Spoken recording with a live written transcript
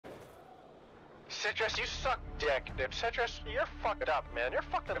Citrus, you suck dick, dude. Citrus, you're fucked up, man. You're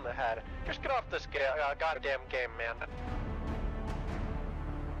fucked in the head. Just get off this goddamn game, man.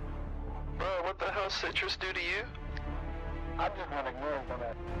 Bro, what the hell Citrus do to you? I'm just gonna ignore him from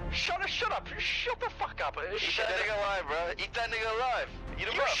that. Shut up. Shut the fuck up. Eat that nigga alive, bro. Eat that nigga alive. Eat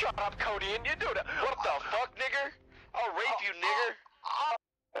him You up. shut up, Cody, and you do that. What the fuck, nigger? I'll rape you, nigger.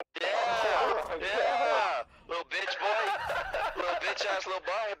 Yeah. Little bitch boy. Little bitch ass little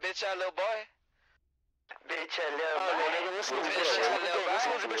boy. Bitch ass little boy. Bitch, I love my nigga. Let's lose Bitch,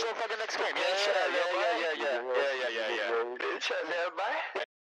 the fucking next game. Yeah. Bitch, I love my